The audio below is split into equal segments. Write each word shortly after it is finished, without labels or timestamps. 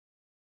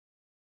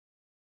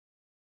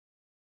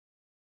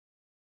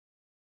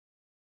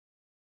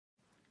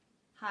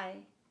Hi.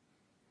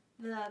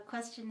 The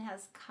question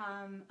has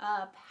come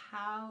up,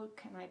 how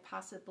can I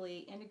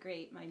possibly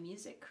integrate my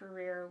music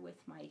career with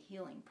my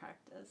healing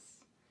practice?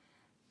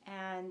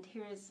 And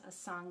here's a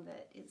song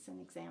that is an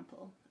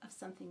example of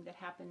something that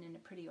happened in a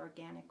pretty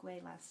organic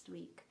way last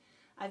week.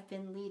 I've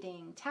been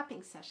leading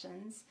tapping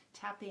sessions,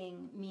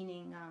 tapping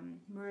meaning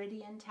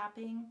Meridian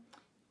tapping.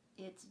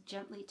 It's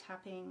gently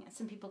tapping,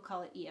 some people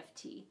call it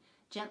EFT,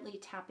 gently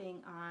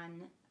tapping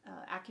on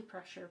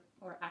acupressure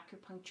or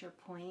acupuncture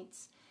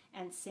points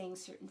and saying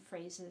certain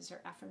phrases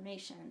or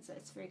affirmations.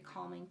 It's very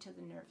calming to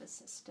the nervous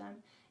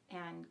system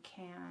and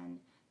can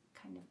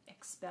kind of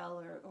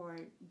expel or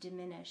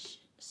diminish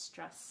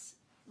stress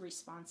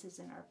responses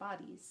in our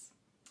bodies.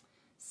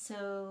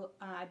 So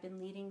I've been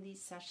leading these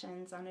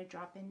sessions on a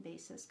drop-in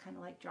basis, kind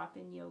of like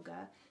drop-in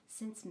yoga,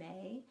 since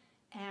May.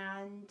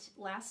 And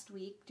last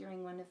week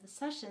during one of the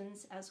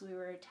sessions, as we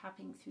were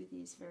tapping through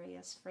these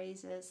various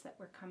phrases that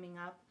were coming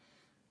up,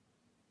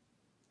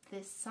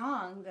 this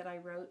song that I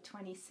wrote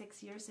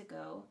 26 years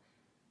ago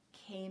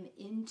came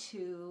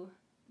into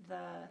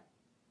the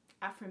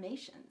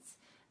affirmations.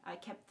 I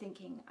kept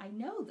thinking, I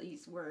know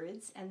these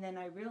words, and then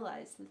I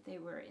realized that they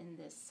were in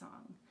this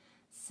song.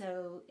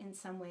 So in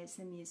some ways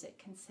the music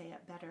can say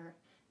it better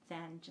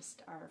than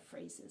just our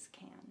phrases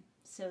can.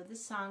 So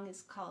this song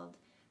is called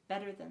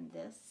Better Than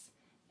This,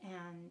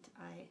 and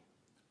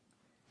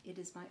it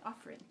is my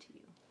offering to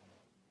you.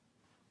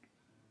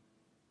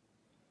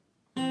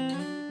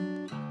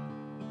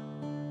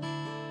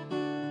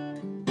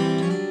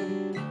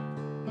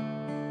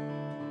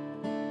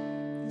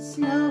 The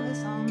snow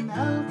is all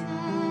melted,